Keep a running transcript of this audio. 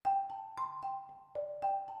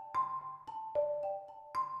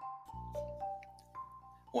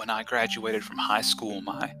When I graduated from high school,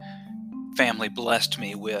 my family blessed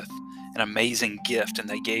me with an amazing gift, and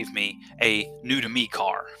they gave me a new to me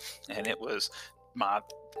car. And it was my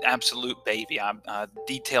absolute baby. I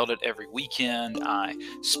detailed it every weekend. I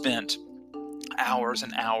spent hours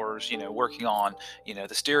and hours, working on, the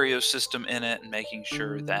stereo system in it and making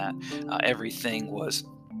sure that everything was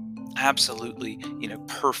absolutely,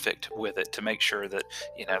 perfect with it to make sure that,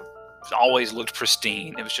 it always looked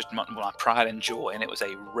pristine. It was just my pride and joy. And it was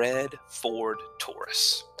a red Ford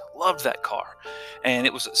Taurus. Loved that car. And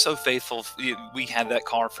it was so faithful. We had that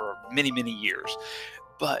car for many, many years.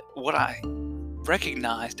 But what I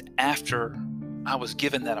recognized after I was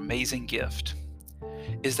given that amazing gift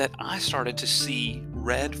is that I started to see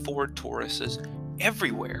red Ford Tauruses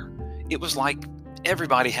everywhere. It was like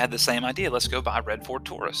everybody had the same idea. Let's go buy red Ford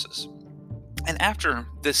Tauruses. And after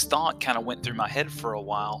this thought kind of went through my head for a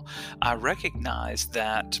while, I recognized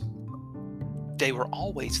that they were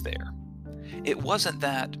always there. It wasn't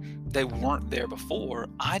that they weren't there before,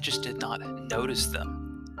 I just did not notice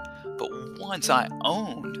them. But once I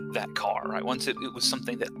owned that car, right, once it was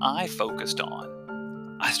something that I focused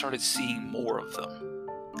on, I started seeing more of them.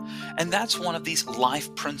 And that's one of these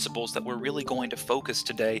life principles that we're really going to focus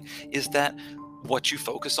today, is that what you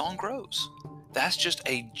focus on grows. That's just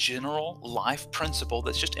a general life principle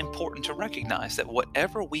that's just important to recognize, that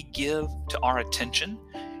whatever we give to our attention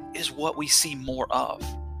is what we see more of.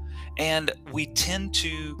 And we tend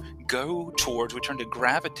to we tend to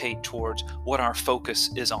gravitate towards what our focus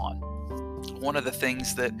is on. One of the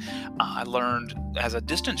things that I learned as a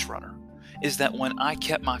distance runner is that when I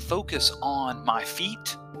kept my focus on my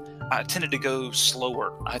feet, I tended to go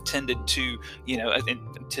slower. I tended to,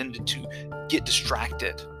 get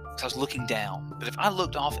distracted because I was looking down. But if I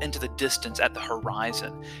looked off into the distance at the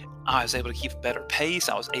horizon, I was able to keep a better pace.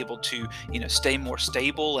 I was able to, stay more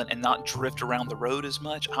stable and not drift around the road as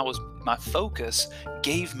much. My focus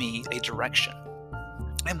gave me a direction.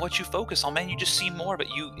 And what you focus on, man, you just see more of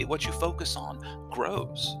it. What you focus on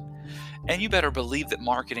grows. And you better believe that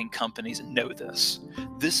marketing companies know this.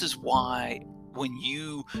 This is why when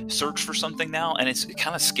you search for something now, and it's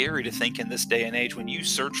kind of scary to think in this day and age, when you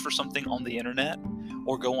search for something on the internet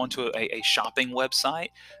or go onto a shopping website,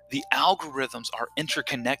 the algorithms are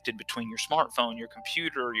interconnected between your smartphone, your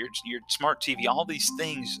computer, your smart TV, all these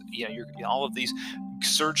things, all of these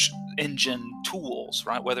search engine tools,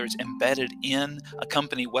 right? Whether it's embedded in a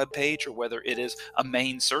company webpage or whether it is a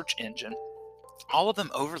main search engine, all of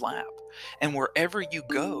them overlap. And wherever you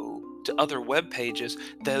go to other web pages,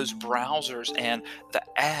 those browsers and the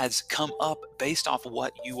ads come up based off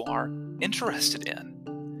what you are interested in.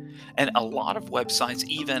 And a lot of websites,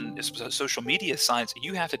 even social media sites,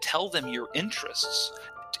 you have to tell them your interests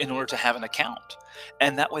in order to have an account.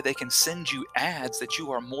 And that way they can send you ads that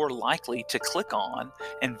you are more likely to click on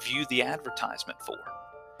and view the advertisement for.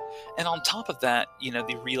 And on top of that,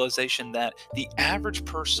 the realization that the average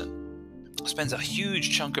person spends a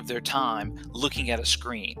huge chunk of their time looking at a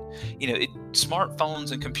screen.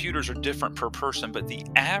 Smartphones and computers are different per person, but the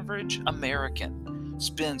average American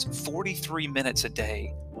spends 43 minutes a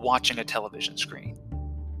day watching a television screen.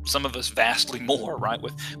 Some of us vastly more, right?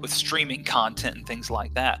 With streaming content and things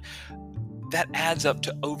like that. That adds up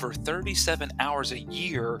to over 37 hours a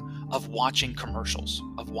year of watching commercials,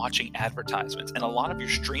 of watching advertisements. And a lot of your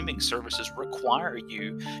streaming services require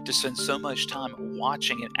you to spend so much time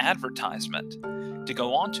watching an advertisement to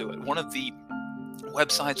go onto it. One of the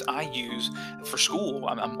websites I use for school,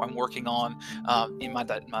 I'm working on in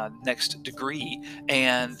my next degree,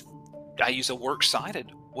 and I use a works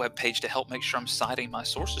cited web page to help make sure I'm citing my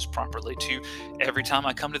sources properly. To every time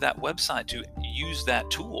I come to that website to use that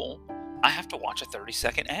tool, I have to watch a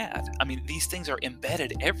 30-second ad. I mean, these things are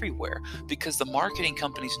embedded everywhere because the marketing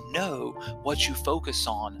companies know what you focus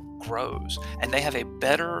on grows, and they have a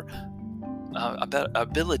better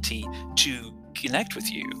ability to connect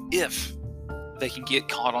with you if they can get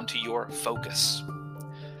caught onto your focus.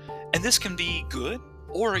 And this can be good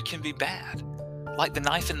or it can be bad. Like the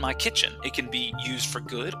knife in my kitchen, it can be used for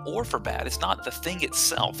good or for bad. It's not the thing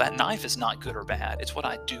itself. That knife is not good or bad. It's what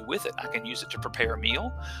I do with it. I can use it to prepare a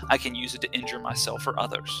meal. I can use it to injure myself or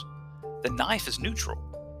others. The knife is neutral.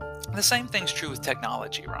 And the same thing's true with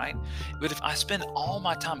technology, right? But if I spend all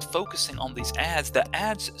my time focusing on these ads, the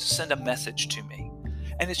ads send a message to me.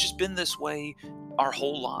 And it's just been this way our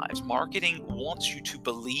whole lives. Marketing wants you to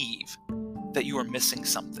believe that you are missing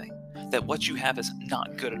something. that what you have is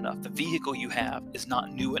not good enough. The vehicle you have is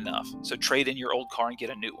not new enough. So trade in your old car and get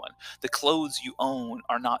a new one. The clothes you own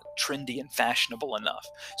are not trendy and fashionable enough.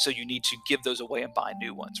 So you need to give those away and buy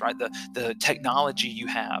new ones, right? The technology you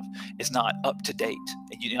have is not up to date,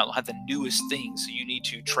 and you don't have the newest things. So you need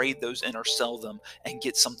to trade those in or sell them and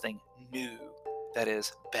get something new that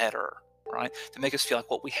is better, right? To make us feel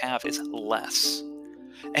like what we have is less.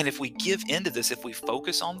 And if we give into this, if we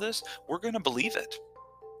focus on this, we're going to believe it.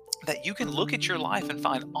 That you can look at your life and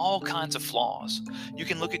find all kinds of flaws. You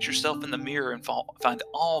can look at yourself in the mirror and find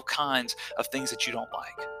all kinds of things that you don't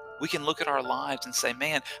like. We can look at our lives and say,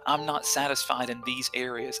 man, I'm not satisfied in these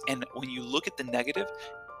areas. And when you look at the negative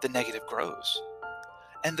grows.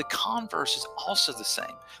 And the converse is also the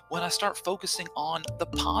same. When I start focusing on the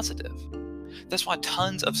positive, that's why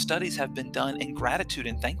tons of studies have been done in gratitude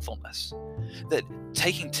and thankfulness. That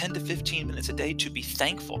taking 10 to 15 minutes a day to be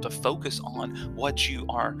thankful, to focus on what you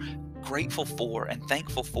are grateful for and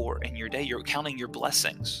thankful for in your day, you're counting your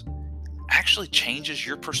blessings, actually changes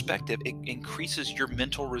your perspective. It increases your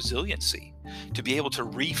mental resiliency to be able to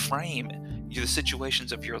reframe the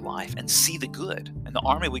situations of your life and see the good. In the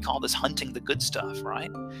Army, we call this hunting the good stuff,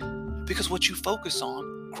 right? Because what you focus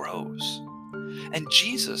on grows. And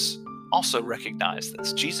Jesus also recognized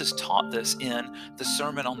this. Jesus taught this in the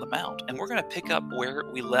Sermon on the Mount. And we're going to pick up where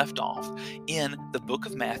we left off in the book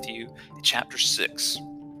of Matthew, chapter 6.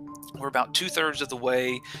 We're about 2/3 of the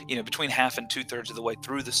way, between half and 2/3 of the way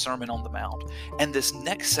through the Sermon on the Mount. And this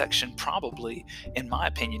next section, probably, in my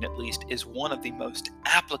opinion at least, is one of the most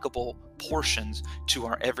applicable portions to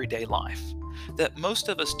our everyday life. That most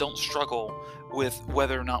of us don't struggle with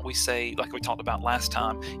whether or not we say, like we talked about last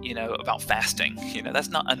time, about fasting. That's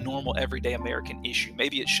not a normal everyday American issue.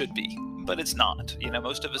 Maybe it should be, but it's not.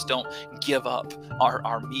 Most of us don't give up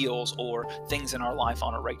our meals or things in our life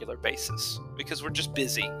on a regular basis because we're just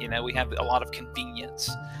busy. We have a lot of convenience.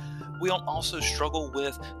 We don't also struggle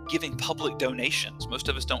with giving public donations. Most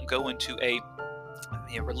of us don't go into a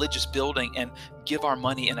religious building and give our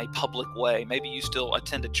money in a public way. Maybe you still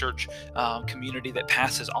attend a church community that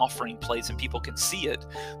passes offering plates and people can see it,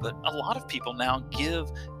 but a lot of people now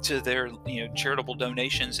give to their charitable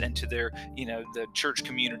donations and to their the church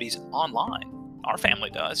communities online. Our family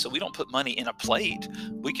does, so we don't put money in a plate.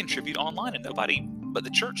 We contribute online, and nobody but the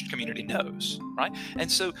church community knows, right?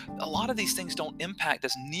 And so a lot of these things don't impact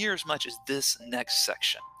us near as much as this next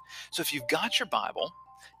section. So if you've got your Bible,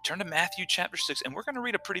 turn to Matthew chapter 6, and we're going to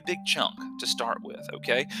read a pretty big chunk to start with,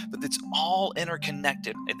 okay? But it's all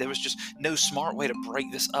interconnected. There was just no smart way to break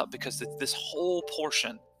this up because this whole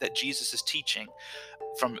portion that Jesus is teaching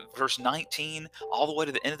from verse 19 all the way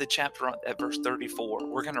to the end of the chapter at verse 34,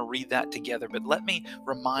 we're going to read that together. But let me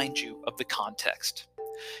remind you of the context.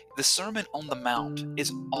 The Sermon on the Mount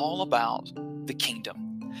is all about the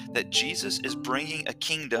kingdom, that Jesus is bringing a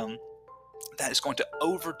kingdom that is going to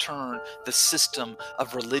overturn the system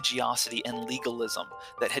of religiosity and legalism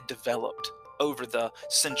that had developed over the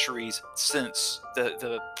centuries since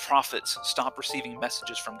the prophets stopped receiving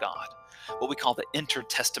messages from God. What we call the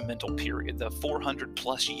intertestamental period, the 400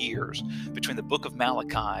 plus years between the book of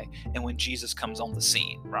Malachi and when Jesus comes on the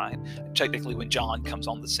scene, right? Technically when John comes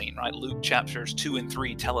on the scene, right? Luke chapters 2 and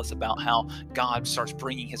 3 tell us about how God starts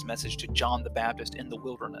bringing his message to John the Baptist in the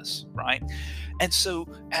wilderness, right? And so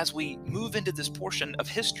as we move into this portion of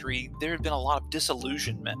history, there had been a lot of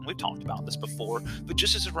disillusionment. We've talked about this before, but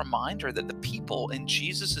just as a reminder that the people in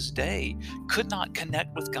Jesus's day could not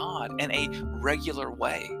connect with God in a regular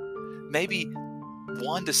way. Maybe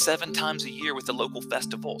 1 to 7 times a year with the local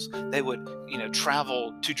festivals, they would,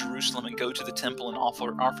 travel to Jerusalem and go to the temple and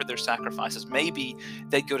offer their sacrifices. Maybe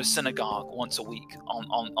they'd go to synagogue once a week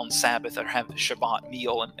on Sabbath or have a Shabbat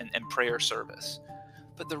meal and prayer service.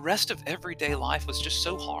 But the rest of everyday life was just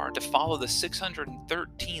so hard to follow the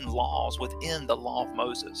 613 laws within the law of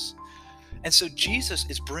Moses. And so Jesus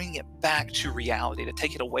is bringing it back to reality, to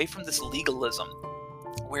take it away from this legalism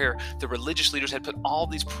where the religious leaders had put all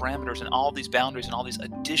these parameters and all these boundaries and all these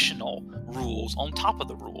additional rules on top of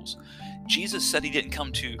the rules. Jesus said he didn't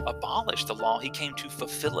come to abolish the law, he came to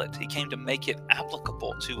fulfill it. He came to make it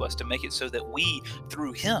applicable to us, to make it so that we,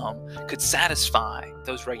 through him, could satisfy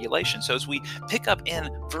those regulations. So as we pick up in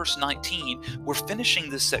verse 19, we're finishing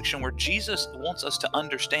this section where Jesus wants us to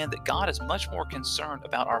understand that God is much more concerned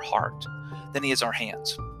about our heart than he is our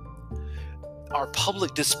hands. Our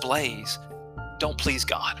public displays don't please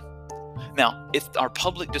God. Now, if our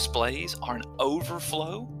public displays are an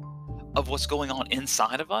overflow of what's going on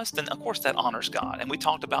inside of us, then of course that honors God. And we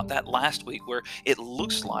talked about that last week, where it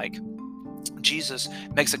looks like Jesus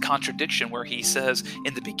makes a contradiction where he says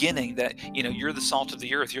in the beginning that, you're the salt of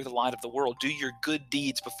the earth, you're the light of the world. Do your good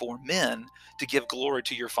deeds before men to give glory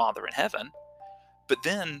to your Father in heaven. But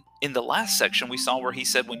then in the last section, we saw where he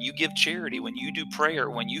said, when you give charity, when you do prayer,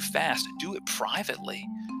 when you fast, do it privately.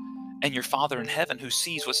 And your Father in heaven, who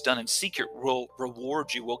sees what's done in secret, will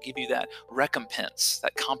reward you, will give you that recompense,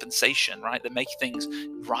 that compensation, right? That make things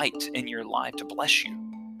right in your life to bless you.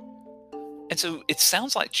 And so it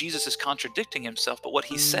sounds like Jesus is contradicting himself, but what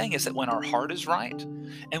he's saying is that when our heart is right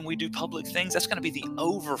and we do public things, that's going to be the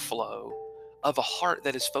overflow of a heart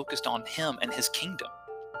that is focused on him and his kingdom.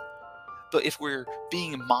 But if we're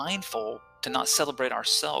being mindful to not celebrate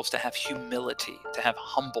ourselves, to have humility, to have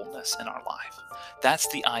humbleness in our life, that's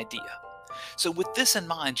the idea. So with this in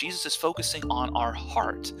mind, Jesus is focusing on our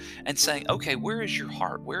heart and saying, okay, where is your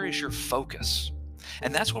heart? Where is your focus?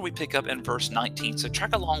 And that's where we pick up in verse 19. So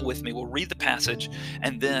track along with me. We'll read the passage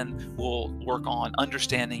and then we'll work on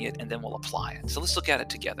understanding it and then we'll apply it. So let's look at it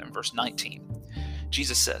together in verse 19.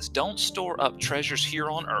 Jesus says, "Don't store up treasures here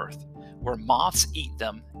on earth where moths eat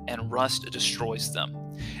them and rust destroys them,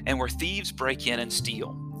 and where thieves break in and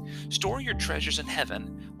steal. Store your treasures in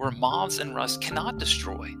heaven where moths and rust cannot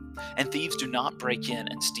destroy, and thieves do not break in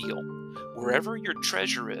and steal. Wherever your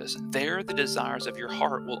treasure is, there the desires of your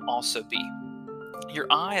heart will also be. Your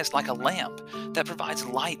eye is like a lamp that provides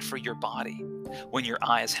light for your body. When your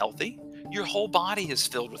eye is healthy, your whole body is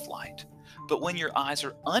filled with light. But when your eyes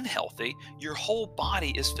are unhealthy, your whole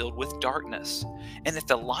body is filled with darkness. And if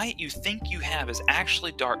the light you think you have is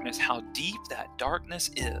actually darkness, how deep that darkness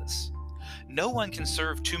is. No one can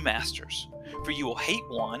serve two masters, for you will hate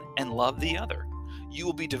one and love the other. You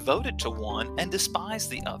will be devoted to one and despise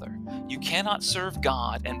the other. You cannot serve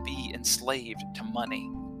God and be enslaved to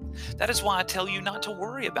money. That is why I tell you not to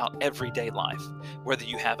worry about everyday life, whether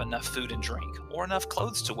you have enough food and drink or enough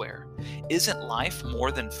clothes to wear. Isn't life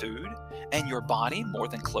more than food, and your body more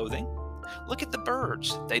than clothing? Look at the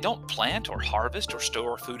birds. They don't plant or harvest or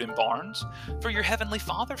store food in barns, for your heavenly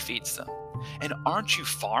Father feeds them. And aren't you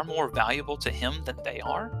far more valuable to Him than they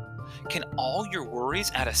are? Can all your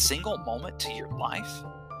worries add a single moment to your life?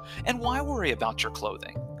 And why worry about your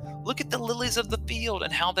clothing? Look at the lilies of the field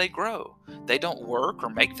and how they grow. They don't work or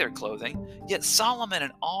make their clothing, yet Solomon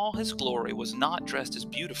in all his glory was not dressed as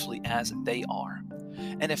beautifully as they are.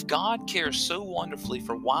 And if God cares so wonderfully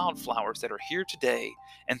for wildflowers that are here today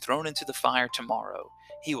and thrown into the fire tomorrow,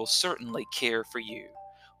 He will certainly care for you.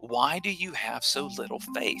 Why do you have so little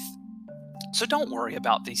faith? So don't worry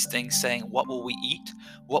about these things saying, what will we eat?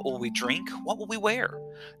 What will we drink? What will we wear?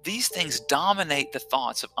 These things dominate the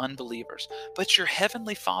thoughts of unbelievers, but your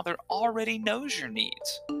heavenly Father already knows your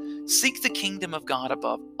needs. Seek the kingdom of God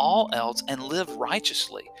above all else and live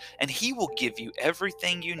righteously, and He will give you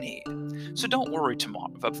everything you need. So don't worry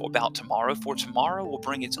about tomorrow, for tomorrow will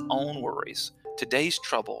bring its own worries. Today's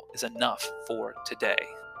trouble is enough for today.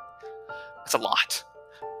 That's a lot.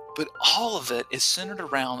 But all of it is centered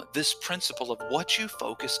around this principle of what you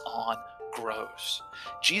focus on grows.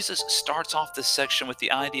 Jesus starts off this section with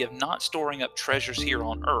the idea of not storing up treasures here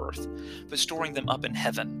on earth, but storing them up in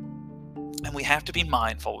heaven. And we have to be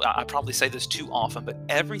mindful. I probably say this too often, but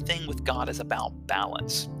everything with God is about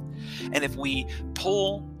balance. And if we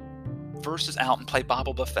pull verses out and play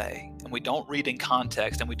Bible buffet, and we don't read in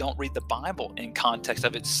context, and we don't read the Bible in context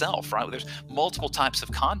of itself, right? There's multiple types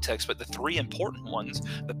of context, but the three important ones,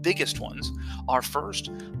 the biggest ones, are first,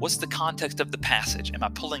 what's the context of the passage? Am I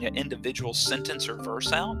pulling an individual sentence or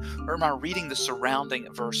verse out, or am I reading the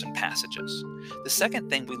surrounding verse and passages? The second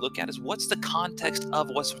thing we look at is what's the context of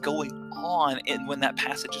what's going on when that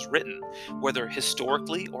passage is written, whether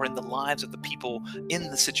historically or in the lives of the people in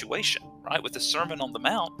the situation, right? With the Sermon on the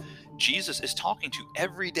Mount, Jesus is talking to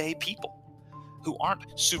everyday people who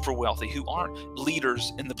aren't super wealthy, who aren't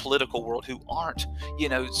leaders in the political world, who aren't,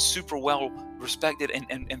 super well respected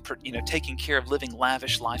and taking care of living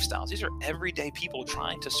lavish lifestyles. These are everyday people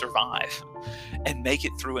trying to survive and make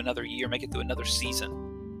it through another year, make it through another season.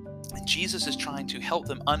 And Jesus is trying to help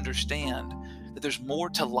them understand that there's more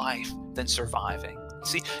to life than surviving.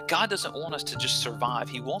 See, God doesn't want us to just survive.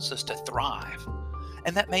 He wants us to thrive.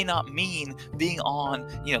 And that may not mean being on,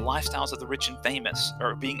 lifestyles of the rich and famous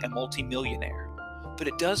or being a multimillionaire. But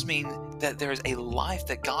it does mean that there is a life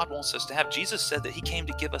that God wants us to have. Jesus said that He came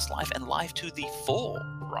to give us life and life to the full,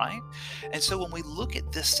 right? And so when we look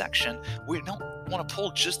at this section, we don't want to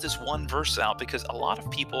pull just this one verse out, because a lot of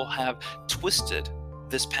people have twisted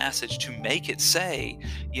this passage to make it say,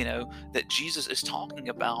 that Jesus is talking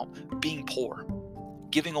about being poor.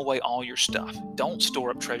 giving away all your stuff. Don't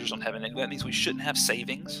store up treasures on heaven. And that means we shouldn't have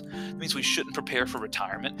savings. It means we shouldn't prepare for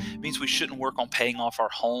retirement. It means we shouldn't work on paying off our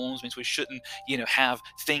homes. It means we shouldn't, have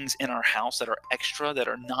things in our house that are extra, that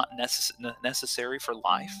are not necessary for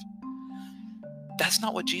life. That's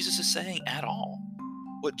not what Jesus is saying at all.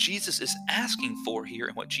 What Jesus is asking for here,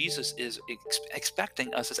 and what Jesus is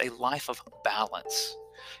expecting us, is a life of balance.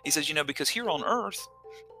 He says, because here on earth,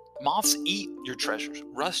 moths eat your treasures.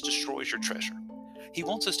 Rust destroys your treasure. He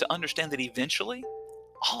wants us to understand that eventually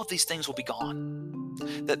all of these things will be gone.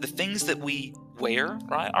 That the things that we wear,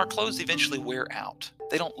 right, our clothes eventually wear out.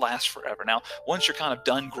 They don't last forever. Now, once you're kind of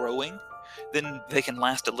done growing, then they can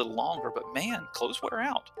last a little longer. But man, clothes wear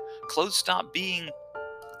out. Clothes stop being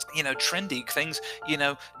trendy. Things,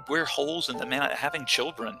 wear holes in them. Man, having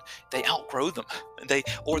children, they outgrow them. They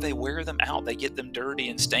wear them out. They get them dirty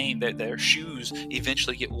and stained. Their shoes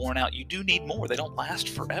eventually get worn out. You do need more. They don't last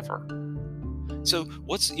forever. So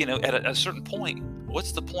what's, at a certain point,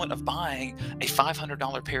 what's the point of buying a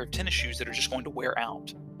 $500 pair of tennis shoes that are just going to wear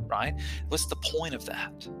out, right? What's the point of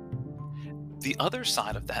that? The other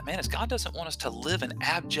side of that, man, is God doesn't want us to live in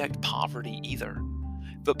abject poverty either.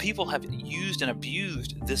 But people have used and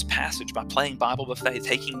abused this passage by playing Bible buffet,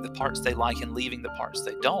 taking the parts they like and leaving the parts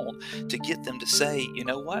they don't, to get them to say, you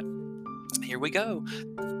know what? Here we go.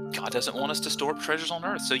 God doesn't want us to store up treasures on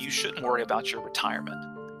earth, so you shouldn't worry about your retirement.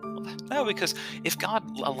 No, because if God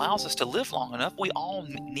allows us to live long enough, we all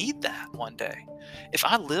need that one day. If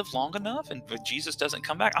I live long enough and Jesus doesn't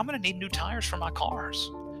come back, I'm going to need new tires for my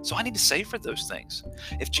cars. So I need to save for those things.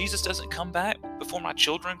 If Jesus doesn't come back before my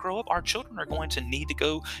children grow up, our children are going to need to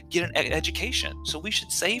go get an education. So we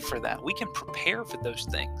should save for that. We can prepare for those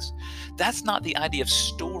things. That's not the idea of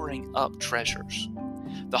storing up treasures.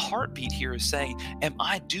 The heartbeat here is saying, am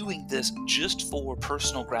I doing this just for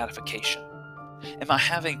personal gratification? Am I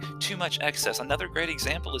having too much excess? Another great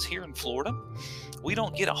example is here in Florida. We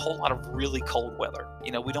don't get a whole lot of really cold weather.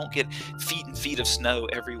 We don't get feet and feet of snow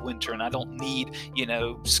every winter, and I don't need,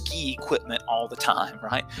 ski equipment all the time,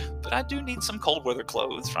 right? But I do need some cold weather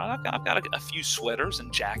clothes, right? I've got a few sweaters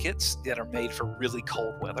and jackets that are made for really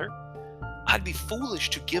cold weather. I'd be foolish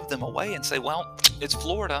to give them away and say, well, it's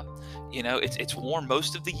Florida, it's warm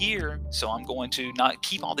most of the year, so I'm going to not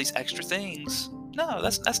keep all these extra things. No,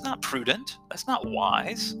 that's not prudent. That's not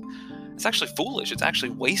wise. It's actually foolish. It's actually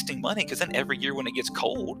wasting money, because then every year when it gets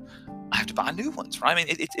cold, I have to buy new ones, right? I mean,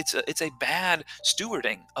 it's a bad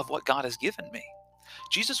stewarding of what God has given me.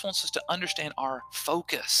 Jesus wants us to understand our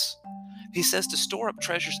focus. He says to store up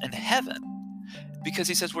treasures in heaven, because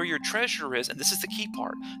he says where your treasure is, and this is the key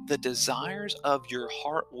part, the desires of your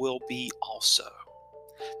heart will be also.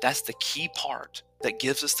 That's the key part that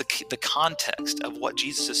gives us the context of what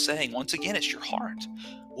Jesus is saying. Once again, it's your heart.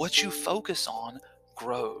 What you focus on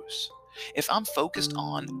grows. If I'm focused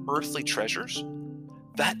on earthly treasures,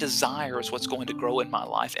 that desire is what's going to grow in my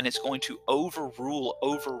life, and it's going to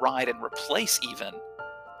override, and replace even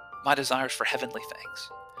my desires for heavenly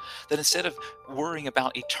things. That instead of worrying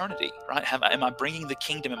about eternity, right? Am I bringing the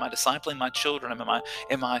kingdom? Am I discipling my children?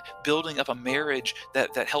 Am I building up a marriage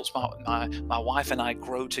that helps my wife and I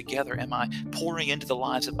grow together? Am I pouring into the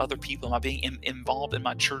lives of other people? Am I being involved in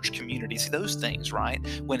my church community? See, those things, right?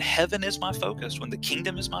 When heaven is my focus, when the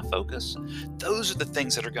kingdom is my focus, those are the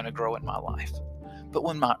things that are going to grow in my life. But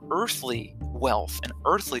when my earthly wealth and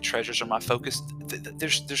earthly treasures are my focus,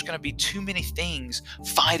 there's going to be too many things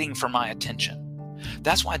fighting for my attention.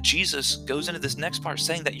 That's why Jesus goes into this next part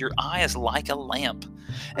saying that your eye is like a lamp.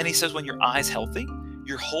 And he says when your eye is healthy,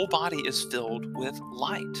 your whole body is filled with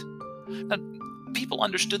light. Now, people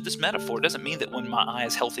understood this metaphor. It doesn't mean that when my eye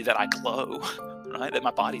is healthy that I glow, right? That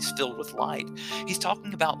my body's filled with light. He's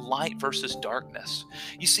talking about light versus darkness.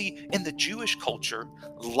 You see, in the Jewish culture,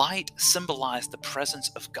 light symbolized the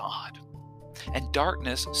presence of God, and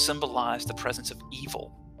darkness symbolized the presence of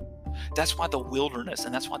evil. That's why the wilderness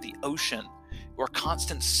and that's why the ocean were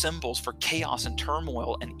constant symbols for chaos and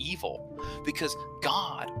turmoil and evil, because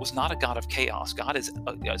God was not a God of chaos. God is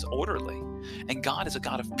orderly, and God is a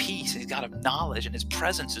God of peace. He's a God of knowledge, and his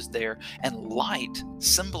presence is there, and light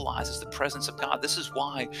symbolizes the presence of God. This is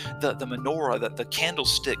why the menorah, the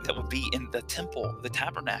candlestick that would be in the temple, the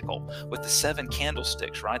tabernacle, with the 7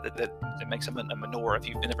 candlesticks, right? That makes a menorah. If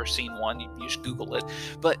you've never seen one, you just Google it.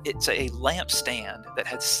 But it's a lampstand that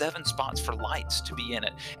had 7 spots for lights to be in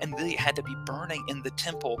it, and they had to be burning in the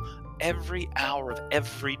temple every hour of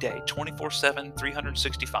every day, 24/7,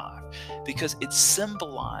 365, because it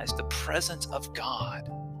symbolized the presence of God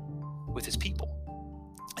with his people.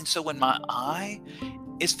 And so when my eye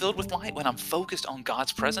is filled with light, when I'm focused on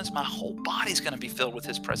God's presence, my whole body's going to be filled with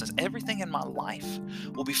his presence. Everything in my life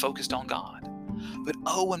will be focused on God. But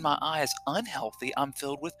oh, when my eye is unhealthy, I'm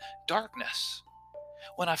filled with darkness.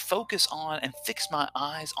 When I focus on and fix my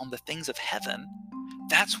eyes on the things of heaven,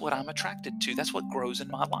 that's what I'm attracted to. That's what grows in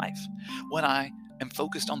my life. When I am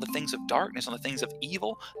focused on the things of darkness, on the things of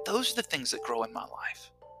evil, those are the things that grow in my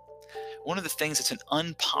life. One of the things that's an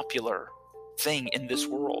unpopular thing in this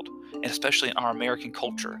world, and especially in our American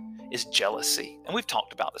culture, is jealousy. And we've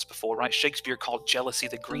talked about this before, right? Shakespeare called jealousy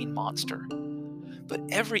the green monster. But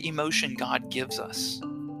every emotion God gives us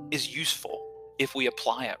is useful if we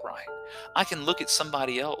apply it right. I can look at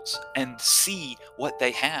somebody else and see what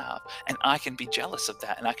they have, and I can be jealous of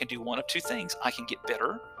that. And I can do one of two things. I can get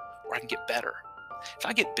bitter, or I can get better. If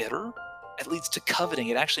I get bitter, it leads to coveting.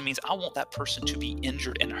 It actually means I want that person to be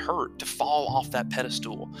injured and hurt, to fall off that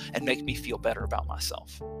pedestal and make me feel better about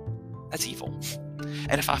myself. That's evil.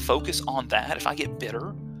 And if I focus on that, if I get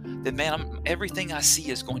bitter, then man, everything I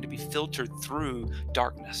see is going to be filtered through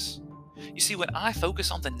darkness. You see, when I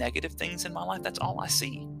focus on the negative things in my life, that's all I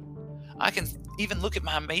see. I can even look at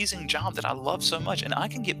my amazing job that I love so much, and I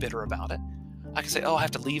can get bitter about it. I can say, oh, I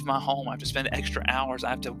have to leave my home. I have to spend extra hours. I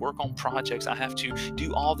have to work on projects. I have to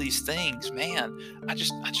do all these things. Man, I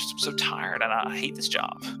just am so tired, and I hate this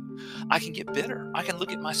job. I can get bitter. I can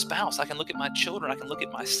look at my spouse. I can look at my children. I can look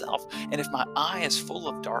at myself. And if my eye is full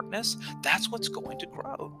of darkness, that's what's going to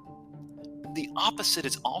grow. The opposite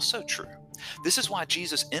is also true. This is why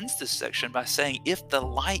Jesus ends this section by saying, if the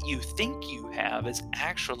light you think you have is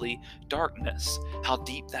actually darkness, how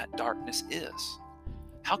deep that darkness is.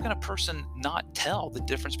 How can a person not tell the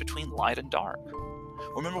difference between light and dark?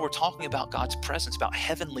 Remember, we're talking about God's presence, about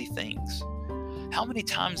heavenly things. How many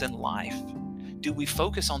times in life do we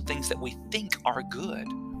focus on things that we think are good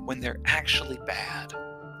when they're actually bad?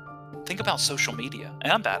 Think about social media.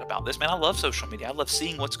 And I'm bad about this, man. I love social media. I love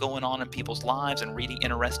seeing what's going on in people's lives and reading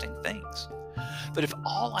interesting things. But if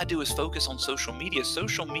all I do is focus on social media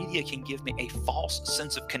can give me a false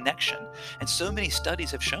sense of connection. And so many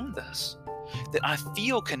studies have shown this, that I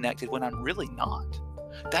feel connected when I'm really not.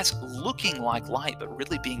 That's looking like light, but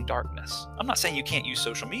really being darkness. I'm not saying you can't use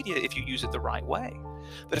social media if you use it the right way.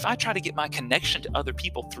 But if I try to get my connection to other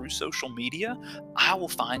people through social media, I will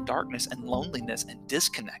find darkness and loneliness and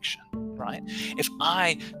disconnection, right? If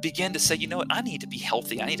I begin to say, you know what, I need to be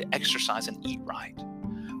healthy, I need to exercise and eat right.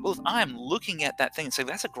 Well, if I'm looking at that thing and say,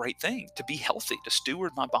 that's a great thing to be healthy, to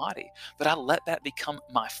steward my body, but I let that become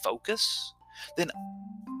my focus, then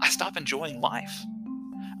I stop enjoying life.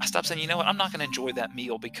 I stop saying, you know what, I'm not going to enjoy that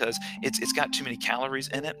meal because it's got too many calories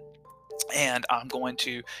in it, and I'm going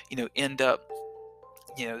to, end up,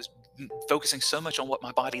 focusing so much on what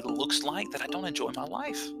my body looks like that I don't enjoy my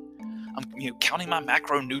life. I'm, counting my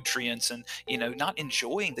macronutrients and, not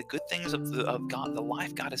enjoying the good things of God, the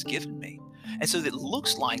life God has given me. And so it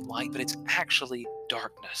looks like light, but it's actually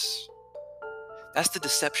darkness. That's the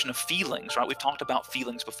deception of feelings, right? We've talked about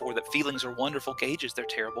feelings before, that feelings are wonderful gauges, they're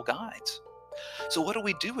terrible guides. So what do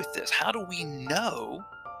we do with this? How do we know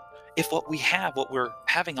if what we have, what we're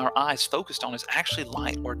having our eyes focused on, is actually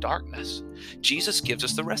light or darkness? Jesus gives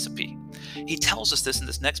us the recipe. He tells us this in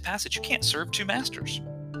this next passage. You can't serve two masters.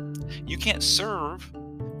 You can't serve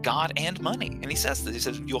God and money. And he says this. He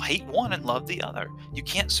says, you'll hate one and love the other. You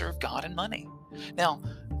can't serve God and money. Now,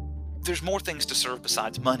 there's more things to serve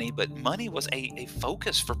besides money, but money was a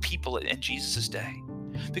focus for people in Jesus' day.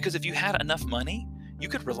 Because if you had enough money, you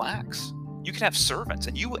could relax. You could have servants,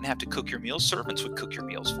 and you wouldn't have to cook your meals. Servants would cook your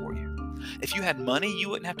meals for you. If you had money, you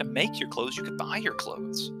wouldn't have to make your clothes. You could buy your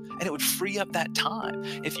clothes, and it would free up that time.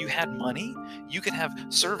 If you had money, you could have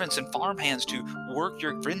servants and farmhands to work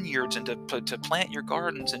your vineyards and to plant your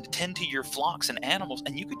gardens and to tend to your flocks and animals,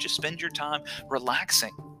 and you could just spend your time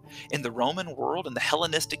relaxing. In the Roman world, in the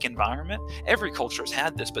Hellenistic environment, every culture has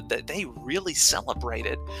had this, but they really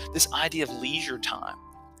celebrated this idea of leisure time.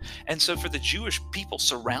 And so for the Jewish people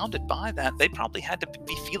surrounded by that, they probably had to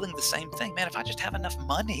be feeling the same thing. Man, if I just have enough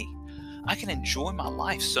money, I can enjoy my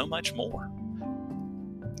life so much more.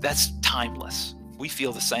 That's timeless. We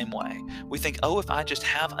feel the same way. We think, oh, if I just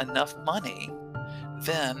have enough money,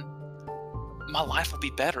 then my life will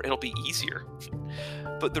be better. It'll be easier.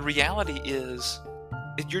 But the reality is,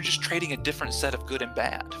 you're just trading a different set of good and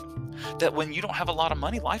bad. That when you don't have a lot of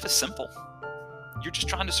money, life is simple. You're just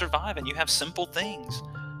trying to survive, and you have simple things.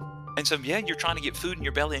 And so, yeah, you're trying to get food in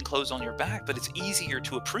your belly and clothes on your back, but it's easier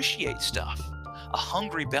to appreciate stuff. A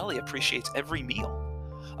hungry belly appreciates every meal.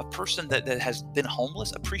 A person that has been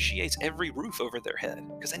homeless appreciates every roof over their head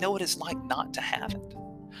because they know what it's like not to have it.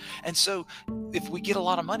 And so if we get a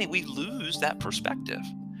lot of money, we lose that perspective.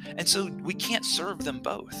 And so we can't serve them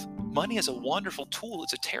both. Money is a wonderful tool.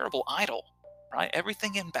 It's a terrible idol, right?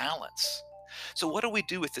 Everything in balance. So what do we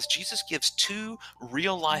do with this? Jesus gives two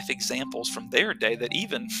real life examples from their day that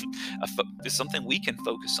even is something we can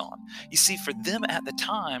focus on. You see, for them at the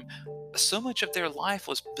time, so much of their life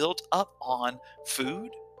was built up on food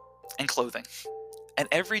and clothing. And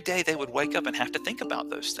every day they would wake up and have to think about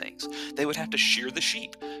those things. They would have to shear the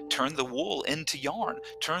sheep, turn the wool into yarn,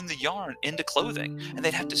 turn the yarn into clothing. And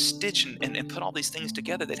they'd have to stitch and put all these things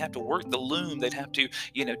together. They'd have to work the loom. They'd have to,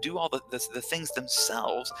 do all the things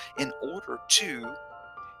themselves in order to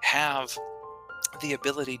have the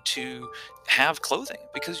ability to have clothing,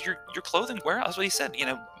 because your clothing wear out. That's what he said.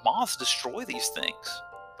 Moths destroy these things.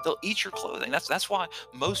 They'll eat your clothing. That's why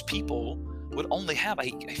most people would only have a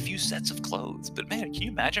few sets of clothes. But man, can you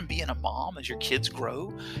imagine being a mom as your kids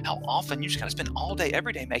grow? How often you just gotta spend all day,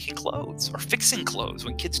 every day making clothes or fixing clothes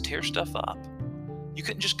when kids tear stuff up. You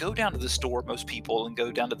couldn't just go down to the store, most people, and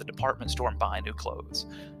go down to the department store and buy new clothes.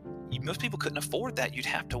 Most people couldn't afford that. You'd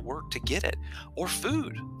have to work to get it. Or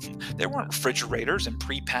food. There weren't refrigerators and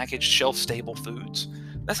prepackaged shelf-stable foods.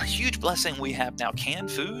 That's a huge blessing we have now. Canned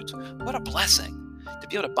foods, what a blessing. To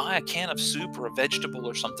be able to buy a can of soup or a vegetable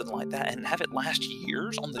or something like that and have it last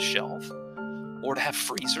years on the shelf. Or to have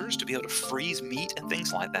freezers to be able to freeze meat and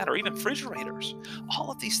things like that, or even refrigerators. All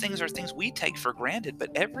of these things are things we take for granted, but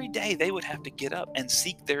every day they would have to get up and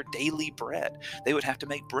seek their daily bread. They would have to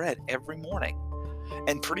make bread every morning.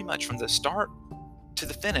 And pretty much from the start to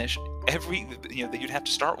the finish, you'd have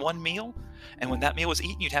to start one meal, and when that meal was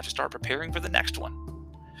eaten, you'd have to start preparing for the next one.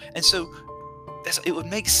 And so it would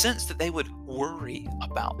make sense that they would worry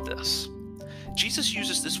about this. Jesus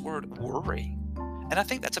uses this word worry. And I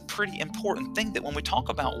think that's a pretty important thing, that when we talk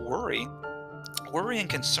about worry and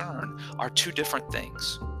concern are two different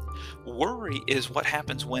things. Worry is what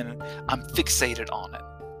happens when I'm fixated on it.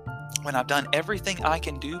 When I've done everything I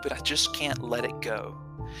can do, but I just can't let it go.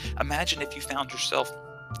 Imagine if you found yourself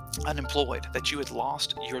unemployed, that you had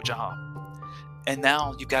lost your job, and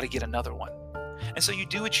now you've got to get another one. And so you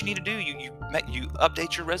do what you need to do. You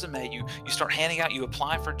update your resume. You start handing out. You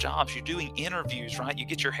apply for jobs. You're doing interviews, right? You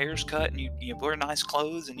get your hairs cut and you wear nice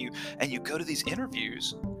clothes and you go to these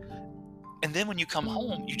interviews. And then when you come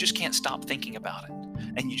home, you just can't stop thinking about it,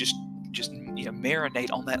 and you just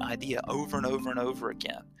marinate on that idea over and over and over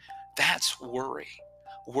again. That's worry.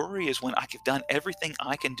 Worry is when I've done everything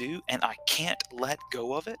I can do and I can't let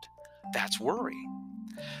go of it. That's worry.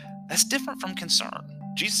 That's different from concern.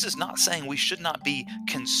 Jesus is not saying we should not be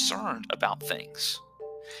concerned about things.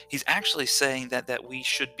 He's actually saying that we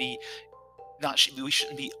should be we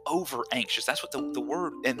shouldn't be over anxious. That's what the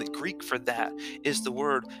word in the Greek for that is the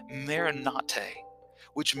word marinate,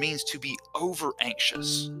 which means to be over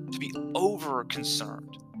anxious, to be over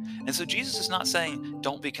concerned. And so Jesus is not saying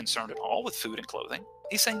don't be concerned at all with food and clothing.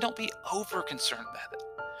 He's saying don't be over concerned about it.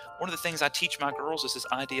 One of the things I teach my girls is this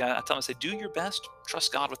idea. I tell them, I say, do your best,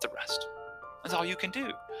 trust God with the rest. That's all you can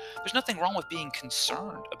do. There's nothing wrong with being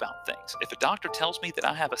concerned about things. If a doctor tells me that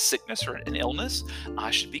I have a sickness or an illness,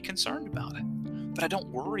 I should be concerned about it. But I don't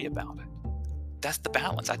worry about it. That's the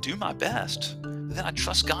balance. I do my best, but then I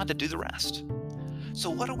trust God to do the rest.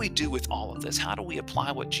 So what do we do with all of this? How do we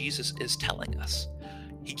apply what Jesus is telling us?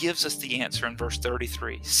 He gives us the answer in verse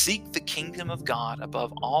 33. Seek the kingdom of God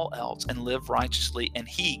above all else and live righteously, and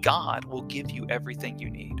He, God, will give you everything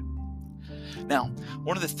you need. Now,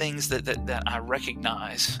 one of the things that I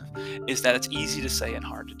recognize is that it's easy to say and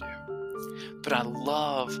hard to do. But I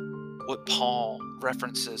love what Paul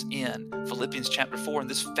references in Philippians chapter 4 in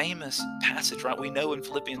this famous passage, right? We know in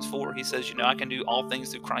Philippians 4, he says, I can do all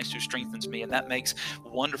things through Christ who strengthens me. And that makes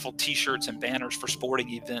wonderful t-shirts and banners for sporting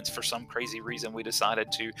events. For some crazy reason, we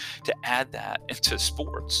decided to add that into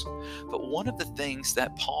sports. But one of the things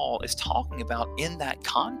that Paul is talking about in that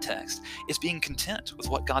context is being content with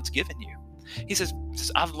what God's given you. He says,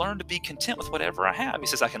 I've learned to be content with whatever I have. He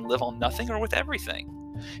says, I can live on nothing or with everything.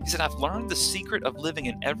 He said, I've learned the secret of living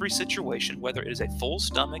in every situation, whether it is a full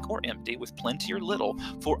stomach or empty, with plenty or little,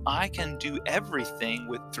 for I can do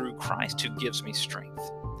everything through Christ who gives me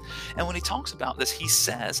strength. And when he talks about this, he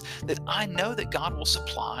says that I know that God will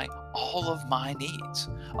supply all of my needs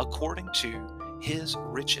according to His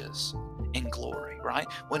riches in glory, right?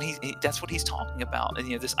 When that's what he's talking about.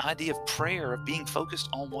 And this idea of prayer, of being focused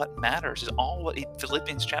on what matters, is all what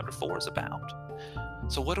Philippians chapter 4 is about.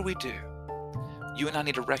 So what do we do? You and I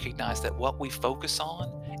need to recognize that what we focus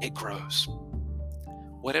on, it grows.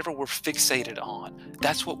 Whatever we're fixated on,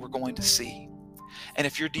 that's what we're going to see. And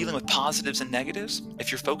if you're dealing with positives and negatives,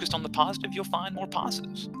 if you're focused on the positive, you'll find more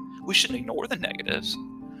positives. We shouldn't ignore the negatives,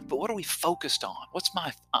 but what are we focused on? What's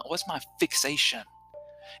my fixation?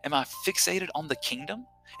 Am I fixated on the kingdom?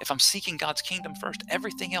 If I'm seeking God's kingdom first,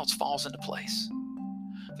 everything else falls into place.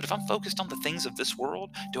 But if I'm focused on the things of this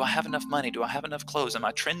world, do I have enough money? Do I have enough clothes? Am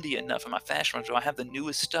I trendy enough? Am I fashionable? Do I have the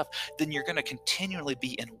newest stuff? Then you're going to continually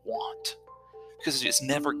be in want because it's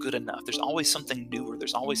never good enough. There's always something newer,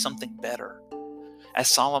 there's always something better. As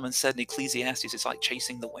Solomon said in Ecclesiastes, it's like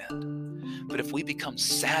chasing the wind. But if we become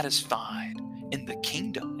satisfied in the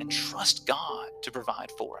kingdom and trust God to provide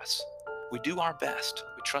for us, we do our best.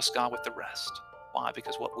 We trust God with the rest. Why?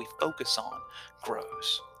 Because what we focus on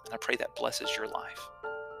grows. And I pray that blesses your life.